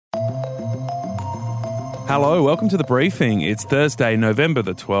Hello, welcome to The Briefing. It's Thursday, November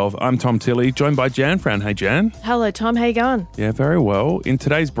the 12th. I'm Tom Tilley, joined by Jan Fran. Hey, Jan. Hello, Tom. How you going? Yeah, very well. In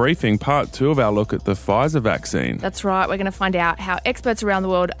today's briefing, part 2 of our look at the Pfizer vaccine. That's right. We're going to find out how experts around the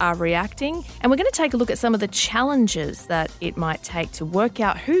world are reacting, and we're going to take a look at some of the challenges that it might take to work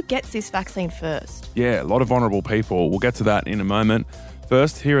out who gets this vaccine first. Yeah, a lot of vulnerable people. We'll get to that in a moment.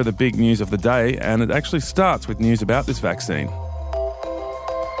 First, here are the big news of the day, and it actually starts with news about this vaccine.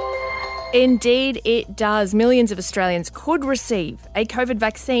 Indeed, it does. Millions of Australians could receive a COVID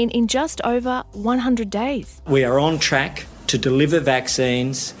vaccine in just over 100 days. We are on track to deliver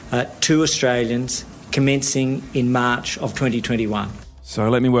vaccines to Australians commencing in March of 2021. So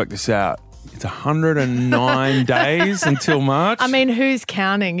let me work this out. It's 109 days until March. I mean, who's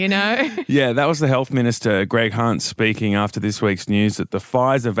counting, you know? Yeah, that was the Health Minister, Greg Hunt, speaking after this week's news that the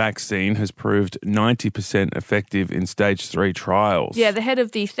Pfizer vaccine has proved 90% effective in stage 3 trials. Yeah, the head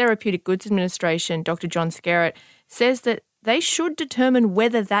of the Therapeutic Goods Administration, Dr. John Skerritt, says that they should determine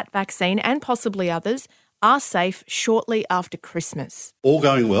whether that vaccine and possibly others are safe shortly after Christmas. All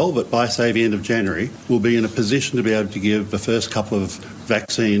going well, but by, say, the end of January, we'll be in a position to be able to give the first couple of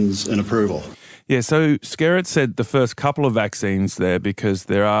vaccines an approval. Yeah, so Skerritt said the first couple of vaccines there because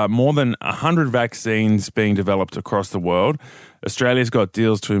there are more than 100 vaccines being developed across the world. Australia's got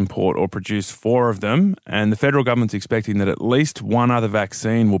deals to import or produce 4 of them, and the federal government's expecting that at least one other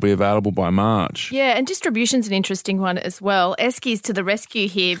vaccine will be available by March. Yeah, and distribution's an interesting one as well. Eskies to the rescue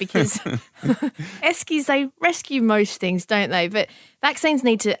here because Eskies, they rescue most things, don't they? But vaccines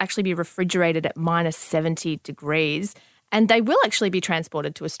need to actually be refrigerated at minus 70 degrees. And they will actually be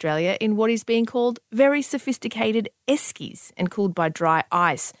transported to Australia in what is being called very sophisticated eskies and cooled by dry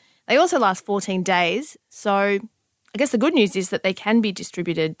ice. They also last 14 days, so I guess the good news is that they can be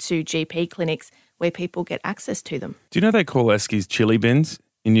distributed to GP clinics where people get access to them. Do you know they call eskies chili bins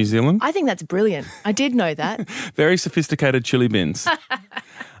in New Zealand? I think that's brilliant. I did know that. Very sophisticated chili bins.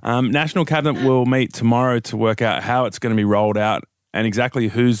 National Cabinet will meet tomorrow to work out how it's going to be rolled out and exactly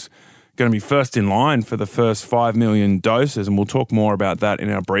who's going to be first in line for the first 5 million doses, and we'll talk more about that in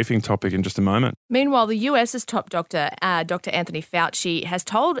our briefing topic in just a moment. Meanwhile, the US's top doctor, Dr. Anthony Fauci, has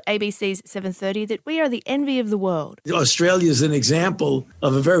told ABC's 7:30 that we are the envy of the world. Australia is an example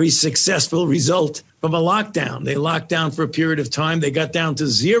of a very successful result from a lockdown. They locked down for a period of time. They got down to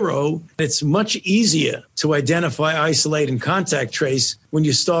 0. It's much easier to identify, isolate, and contact trace when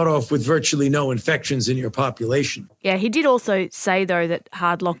you start off with virtually no infections in your population. Yeah, he did also say, though, that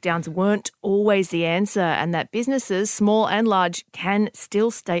hard lockdowns weren't always the answer and that businesses, small and large, can still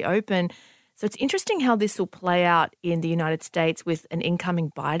stay open. So it's interesting how this will play out in the United States with an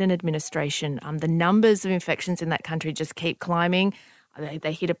incoming Biden administration. The numbers of infections in that country just keep climbing.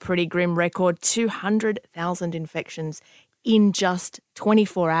 They hit a pretty grim record, 200,000 infections in just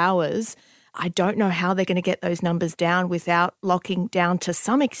 24 hours. I don't know how they're going to get those numbers down without locking down to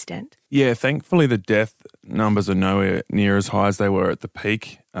some extent. Yeah, thankfully the death numbers are nowhere near as high as they were at the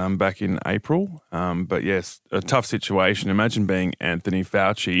peak back in April. But yes, a tough situation. Imagine being Anthony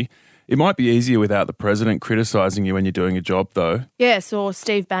Fauci. It might be easier without the president criticising you when you're doing a job, though. Yes, or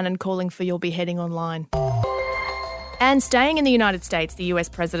Steve Bannon calling for your beheading online. And staying in the United States, the US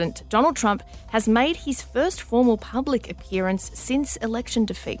President Donald Trump has made his first formal public appearance since election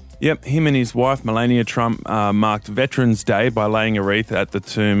defeat. Yep, him and his wife Melania Trump marked Veterans Day by laying a wreath at the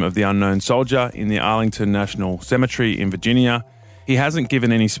tomb of the unknown soldier in the Arlington National Cemetery in Virginia. He hasn't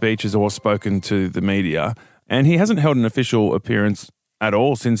given any speeches or spoken to the media, and he hasn't held an official appearance at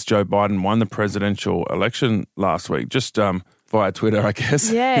all since Joe Biden won the presidential election last week. Just via Twitter, I guess.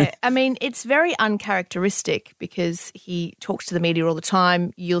 Yeah, I mean, it's very uncharacteristic because he talks to the media all the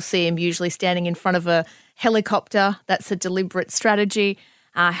time. You'll see him usually standing in front of a helicopter. That's a deliberate strategy.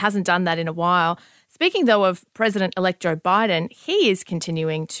 Hasn't done that in a while. Speaking, though, of President-elect Joe Biden, he is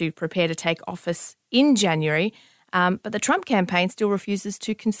continuing to prepare to take office in January, but the Trump campaign still refuses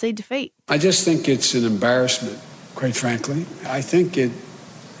to concede defeat. I just think it's an embarrassment, quite frankly. I think it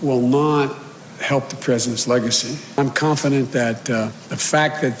will not help the president's legacy. I'm confident that the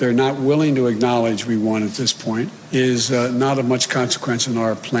fact that they're not willing to acknowledge we won at this point is not of much consequence in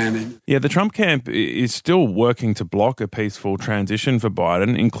our planning. Yeah, the Trump camp is still working to block a peaceful transition for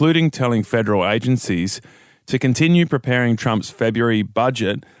Biden, including telling federal agencies to continue preparing Trump's February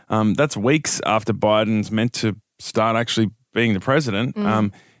budget. That's weeks after Biden's meant to start actually being the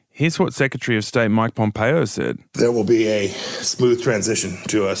president. Here's what Secretary of State Mike Pompeo said. There will be a smooth transition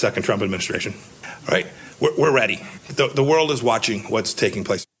to a second Trump administration. All right, we're ready. The world is watching what's taking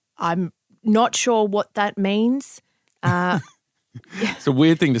place. I'm not sure what that means. It's a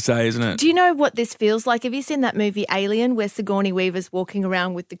weird thing to say, isn't it? Do you know what this feels like? Have you seen that movie Alien where Sigourney Weaver's walking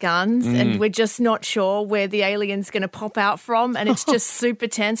around with the guns and we're just not sure where the alien's going to pop out from and it's just super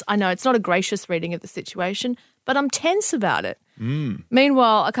tense? I know it's not a gracious reading of the situation, but I'm tense about it.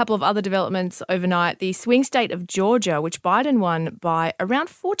 Meanwhile, a couple of other developments overnight. The swing state of Georgia, which Biden won by around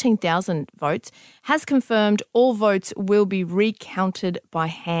 14,000 votes, has confirmed all votes will be recounted by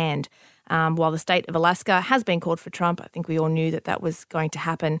hand. While the state of Alaska has been called for Trump. I think we all knew that was going to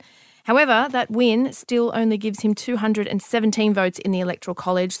happen. However, that win still only gives him 217 votes in the Electoral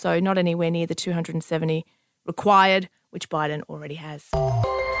College, so not anywhere near the 270 required, which Biden already has.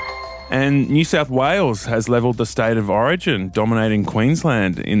 And New South Wales has levelled the state of origin, dominating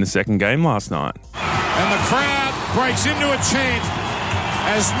Queensland in the second game last night. And the crowd breaks into a chant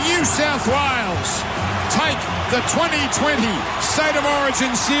as New South Wales take the 2020 State of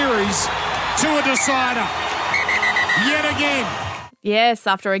Origin Series to a decider yet again. Yes,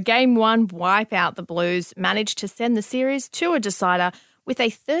 after a Game 1 wipeout, the Blues managed to send the series to a decider with a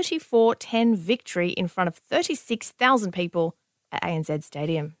 34-10 victory in front of 36,000 people at ANZ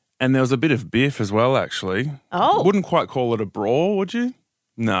Stadium. And there was a bit of biff as well, actually. Oh. Wouldn't quite call it a brawl, would you?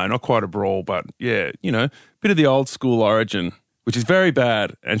 No, not quite a brawl, but yeah, bit of the old school origin, which is very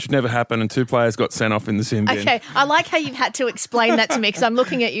bad and should never happen, and two players got sent off in the sin bin. Okay, I like how you've had to explain that to me because I'm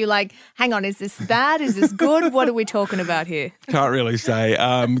looking at you like, hang on, is this bad? Is this good? What are we talking about here? Can't really say.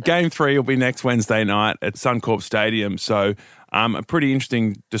 Game 3 will be next Wednesday night at Suncorp Stadium, so a pretty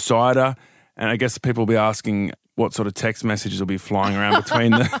interesting decider, and I guess people will be asking what sort of text messages will be flying around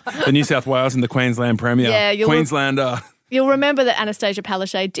between the New South Wales and the Queensland Premier. Yeah, Queenslander. You'll remember that Anastasia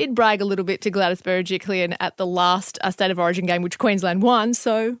Palaszczuk did brag a little bit to Gladys Berejiklian at the last State of Origin game, which Queensland won,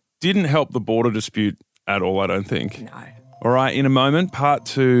 so... Didn't help the border dispute at all, I don't think. No. All right, in a moment, part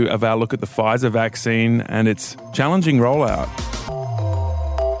 2 of our look at the Pfizer vaccine and its challenging rollout.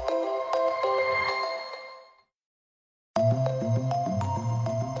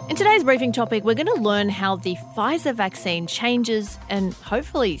 In today's briefing topic, we're going to learn how the Pfizer vaccine changes and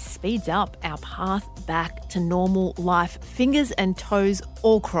hopefully speeds up our path back to normal life. Fingers and toes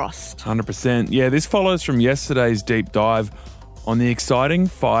all crossed. 100%. Yeah, this follows from yesterday's deep dive on the exciting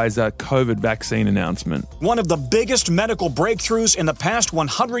Pfizer COVID vaccine announcement. One of the biggest medical breakthroughs in the past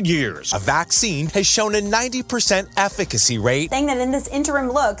 100 years. A vaccine has shown a 90% efficacy rate. Saying that in this interim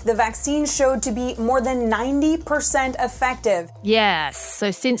look, the vaccine showed to be more than 90% effective. Yes.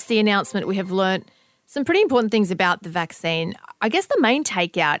 So since the announcement, we have learnt some pretty important things about the vaccine. I guess the main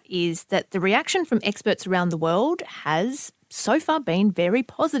takeout is that the reaction from experts around the world has so far been very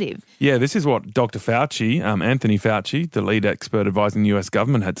positive. Yeah, this is what Dr. Fauci, Anthony Fauci, the lead expert advising the US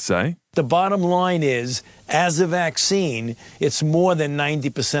government, had to say. The bottom line is, as a vaccine, it's more than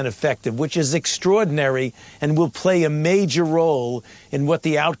 90% effective, which is extraordinary and will play a major role in what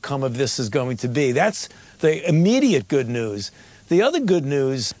the outcome of this is going to be. That's the immediate good news. The other good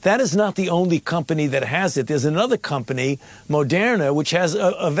news, that is not the only company that has it. There's another company, Moderna, which has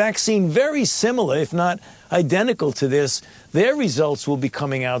a vaccine very similar, if not identical to this. Their results will be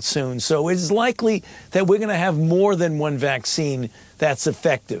coming out soon. So it's likely that we're going to have more than one vaccine that's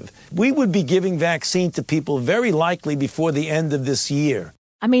effective. We would be giving vaccine to people very likely before the end of this year.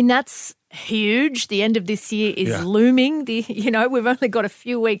 I mean, that's huge. The end of this year is looming. We've only got a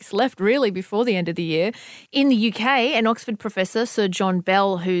few weeks left, really, before the end of the year. In the UK, an Oxford professor, Sir John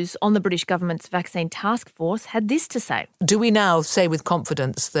Bell, who's on the British government's vaccine task force, had this to say. Do we now say with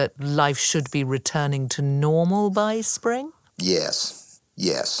confidence that life should be returning to normal by spring? Yes.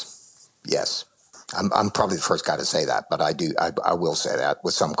 I'm probably the first guy to say that, but I will say that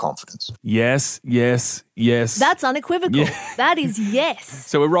with some confidence. Yes. That's unequivocal. Yeah. That is yes.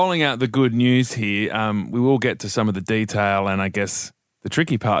 So we're rolling out the good news here. We will get to some of the detail and I guess the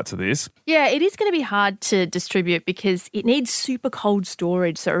tricky parts of this. Yeah, it is going to be hard to distribute because it needs super cold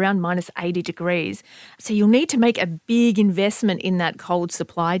storage, so around minus 80 degrees. So you'll need to make a big investment in that cold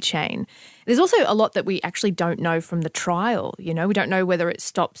supply chain. There's also a lot that we actually don't know from the trial. We don't know whether it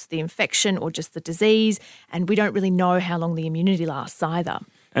stops the infection or just the disease, and we don't really know how long the immunity lasts either.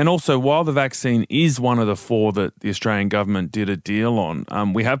 And also, while the vaccine is one of the 4 that the Australian government did a deal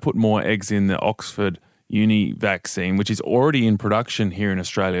on, we have put more eggs in the Oxford Uni vaccine, which is already in production here in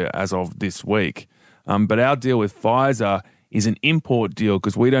Australia as of this week. But our deal with Pfizer is an import deal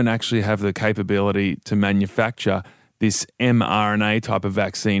because we don't actually have the capability to manufacture this mRNA type of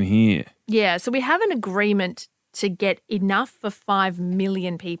vaccine here. Yeah, so we have an agreement to get enough for 5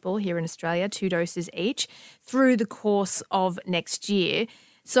 million people here in Australia, 2 doses each, through the course of next year.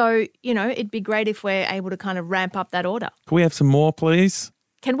 So, it'd be great if we're able to kind of ramp up that order. Can we have some more, please?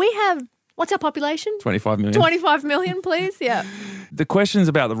 Can we have What's our population? 25 million. 25 million, please. Yeah. The questions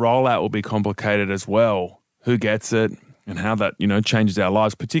about the rollout will be complicated as well. Who gets it and how that, changes our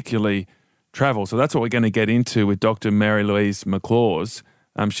lives, particularly travel. So that's what we're going to get into with Dr. Mary Louise McLaws.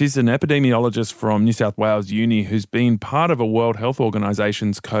 She's an epidemiologist from New South Wales Uni who's been part of a World Health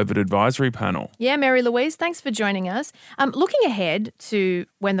Organisation's COVID advisory panel. Yeah, Mary Louise, thanks for joining us. Looking ahead to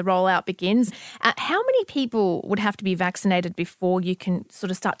when the rollout begins, how many people would have to be vaccinated before you can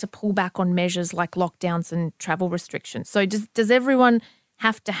sort of start to pull back on measures like lockdowns and travel restrictions? So does everyone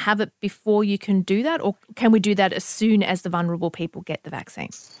have to have it before you can do that, or can we do that as soon as the vulnerable people get the vaccine?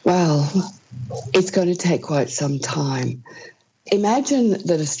 Well, it's going to take quite some time. Imagine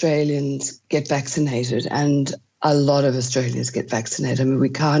that Australians get vaccinated, and a lot of Australians get vaccinated. I mean, we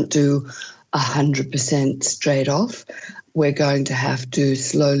can't do 100% straight off. We're going to have to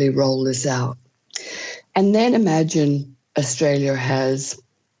slowly roll this out. And then imagine Australia has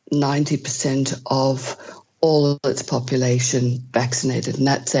 90% of all of its population vaccinated, and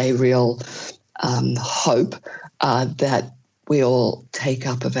that's a real hope that we all take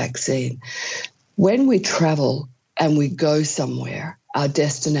up a vaccine. When we travel and we go somewhere, our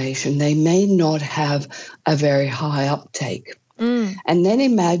destination, they may not have a very high uptake. And then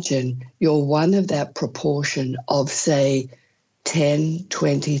imagine you're one of that proportion of, say, 10,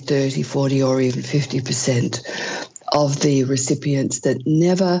 20, 30, 40, or even 50% of the recipients that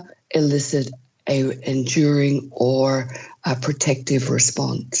never elicit an enduring or a protective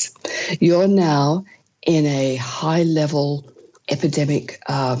response. You're now in a high-level epidemic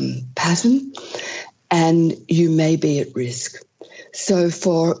pattern, and you may be at risk. So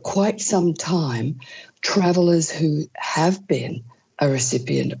for quite some time, travellers who have been a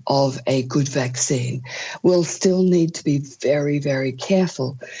recipient of a good vaccine will still need to be very, very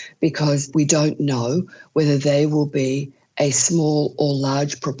careful, because we don't know whether they will be a small or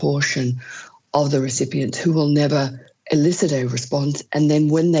large proportion of the recipients who will never elicit a response. And then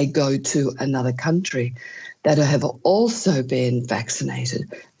when they go to another country that have also been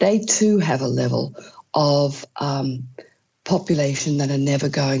vaccinated, they too have a level of population that are never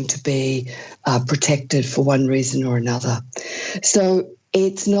going to be protected for one reason or another. So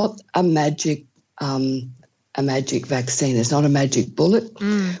it's not a magic vaccine. It's not a magic bullet,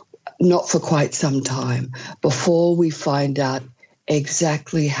 not for quite some time, before we find out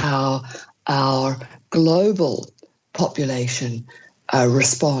exactly how our global population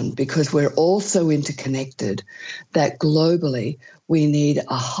respond, because we're all so interconnected that globally we need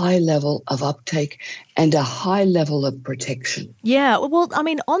a high level of uptake and a high level of protection. Yeah, well, I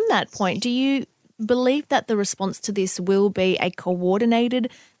mean, on that point, do you believe that the response to this will be a coordinated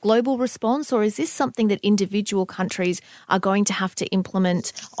global response, or is this something that individual countries are going to have to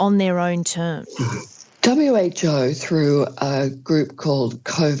implement on their own terms? WHO, through a group called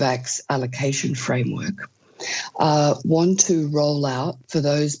COVAX Allocation Framework, want to roll out for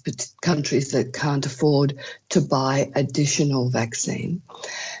those countries that can't afford to buy additional vaccine,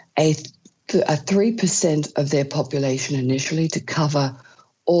 a 3% of their population initially to cover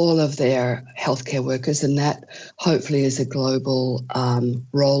all of their healthcare workers, and that hopefully is a global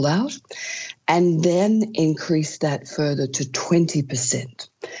rollout, and then increase that further to 20%,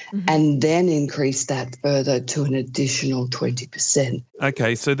 and then increase that further to an additional 20%.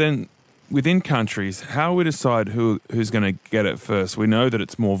 Okay, so then within countries, how we decide who's going to get it first? We know that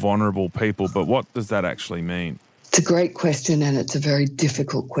it's more vulnerable people, but what does that actually mean? It's a great question, and it's a very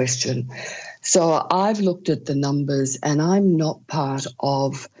difficult question. So I've looked at the numbers, and I'm not part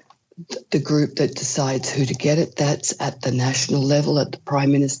of the group that decides who to get it. That's at the national level, at the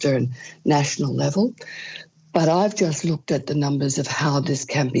Prime Minister and national level. But I've just looked at the numbers of how this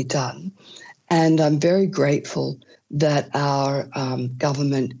can be done, and I'm very grateful that our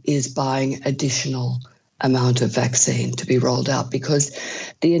government is buying additional amount of vaccine to be rolled out, because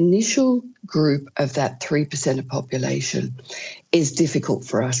the initial group of that 3% of population is difficult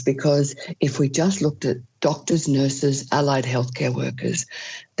for us, because if we just looked at doctors, nurses, allied healthcare workers,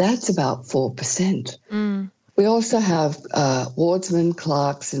 that's about 4%. We also have wardsmen,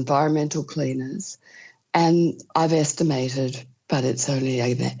 clerks, environmental cleaners, and I've estimated, but it's only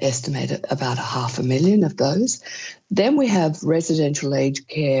estimated about 500,000 of those. Then we have residential aged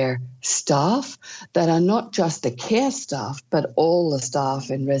care staff that are not just the care staff, but all the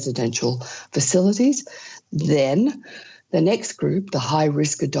staff in residential facilities. Then the next group, the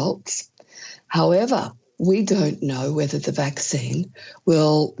high-risk adults. However, we don't know whether the vaccine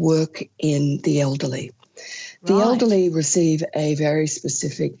will work in the elderly. The elderly receive a very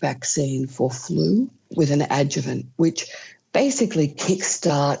specific vaccine for flu with an adjuvant, which basically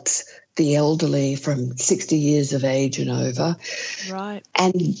kickstarts the elderly from 60 years of age and over. Right.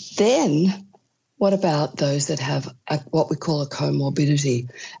 And then what about those that have what we call a comorbidity,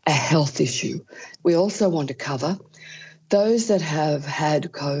 a health issue? We also want to cover those that have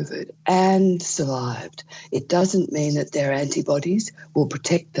had COVID and survived. It doesn't mean that their antibodies will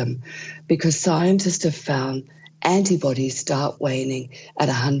protect them, because scientists have found antibodies start waning at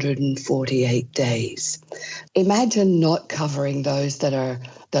 148 days. Imagine not covering those that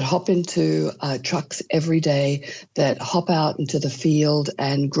hop into trucks every day, that hop out into the field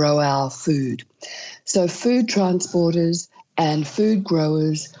and grow our food. So food transporters and food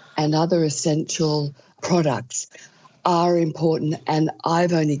growers and other essential products are important, and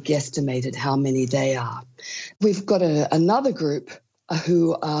I've only guesstimated how many they are. We've got another group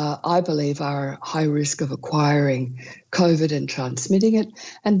who I believe are high risk of acquiring COVID and transmitting it,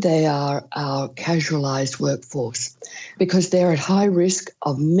 and they are our casualised workforce, because they're at high risk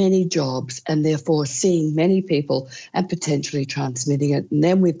of many jobs and therefore seeing many people and potentially transmitting it. And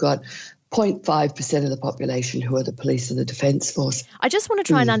then we've got 0.5% of the population who are the police and the defence force. I just want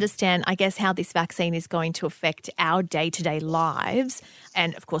to try and understand, I guess, how this vaccine is going to affect our day-to-day lives.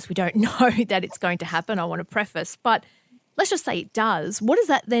 And, of course, we don't know that it's going to happen, I want to preface. But let's just say it does. What does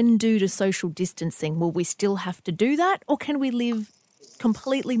that then do to social distancing? Will we still have to do that, or can we live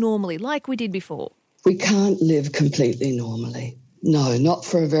completely normally like we did before? We can't live completely normally. No, not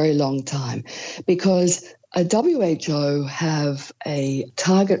for a very long time, because WHO have a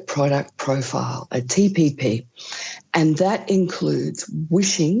target product profile, a TPP, and that includes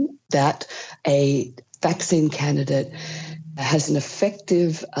wishing that a vaccine candidate has an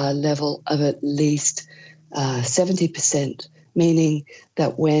effective level of at least 70%, meaning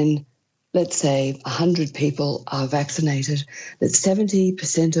that when, let's say, 100 people are vaccinated, that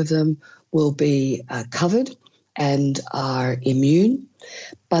 70% of them will be covered and are immune,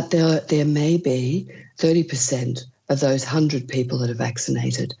 but there may be 30% of those 100 people that are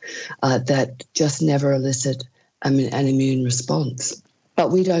vaccinated that just never elicit an immune response.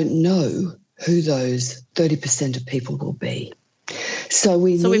 But we don't know who those 30% of people will be. So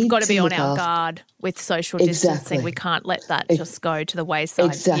we've got to be on our guard with social distancing. We can't let that just go to the wayside.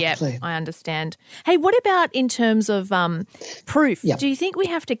 Exactly. Yep, I understand. Hey, what about in terms of proof? Yep. Do you think we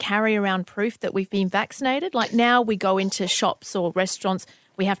have to carry around proof that we've been vaccinated? Like now we go into shops or restaurants,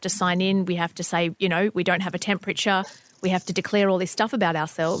 we have to sign in, we have to say, we don't have a temperature, we have to declare all this stuff about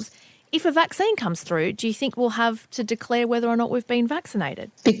ourselves. If a vaccine comes through, do you think we'll have to declare whether or not we've been vaccinated?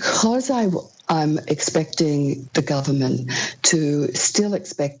 Because I'm expecting the government to still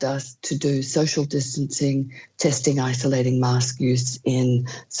expect us to do social distancing, testing, isolating, mask use in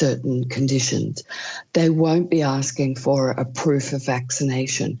certain conditions. They won't be asking for a proof of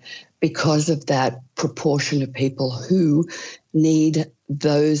vaccination because of that proportion of people who need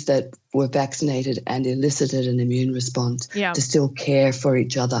those that were vaccinated and elicited an immune response to still care for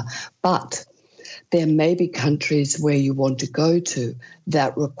each other. But there may be countries where you want to go to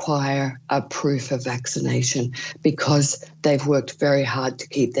that require a proof of vaccination because they've worked very hard to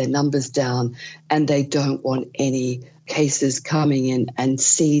keep their numbers down and they don't want any cases coming in and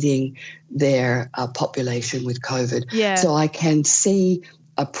seeding their population with COVID. Yeah. So I can see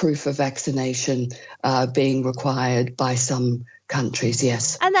a proof of vaccination being required by some countries,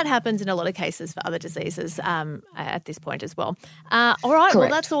 yes. And that happens in a lot of cases for other diseases at this point as well. All right, Correct. Well,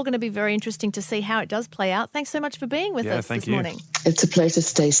 that's all going to be very interesting to see how it does play out. Thanks so much for being with us this morning. It's a pleasure.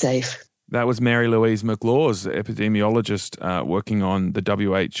 Stay safe. That was Mary Louise McLaws, epidemiologist working on the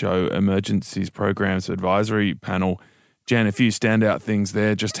WHO Emergencies Programs Advisory Panel. Jan, a few standout things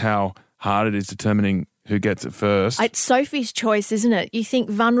there, just how hard it is determining who gets it first. It's Sophie's choice, isn't it? You think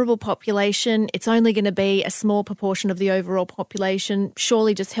vulnerable population, it's only going to be a small proportion of the overall population,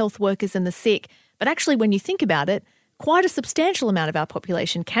 surely just health workers and the sick. But actually, when you think about it, quite a substantial amount of our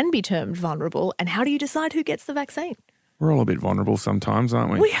population can be termed vulnerable. And how do you decide who gets the vaccine? We're all a bit vulnerable sometimes,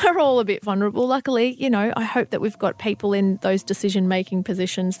 aren't we? We are all a bit vulnerable. Luckily, I hope that we've got people in those decision-making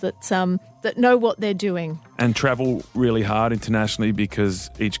positions that know what they're doing. And travel really hard internationally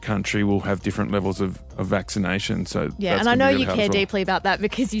because each country will have different levels of vaccination. So yeah, and I know you care deeply about that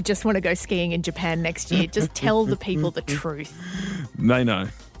because you just want to go skiing in Japan next year. Just tell the people the truth. They know.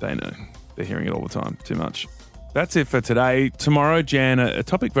 They're hearing it all the time. Too much. That's it for today. Tomorrow, Jan, a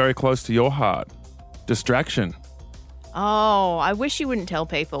topic very close to your heart. Distraction. Oh, I wish you wouldn't tell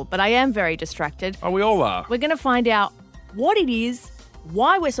people, but I am very distracted. Oh, we all are. We're going to find out what it is,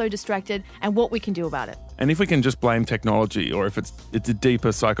 why we're so distracted, and what we can do about it. And if we can just blame technology or if it's a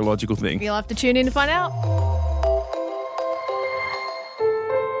deeper psychological thing. You'll have to tune in to find out.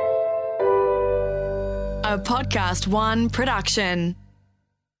 A Podcast One production.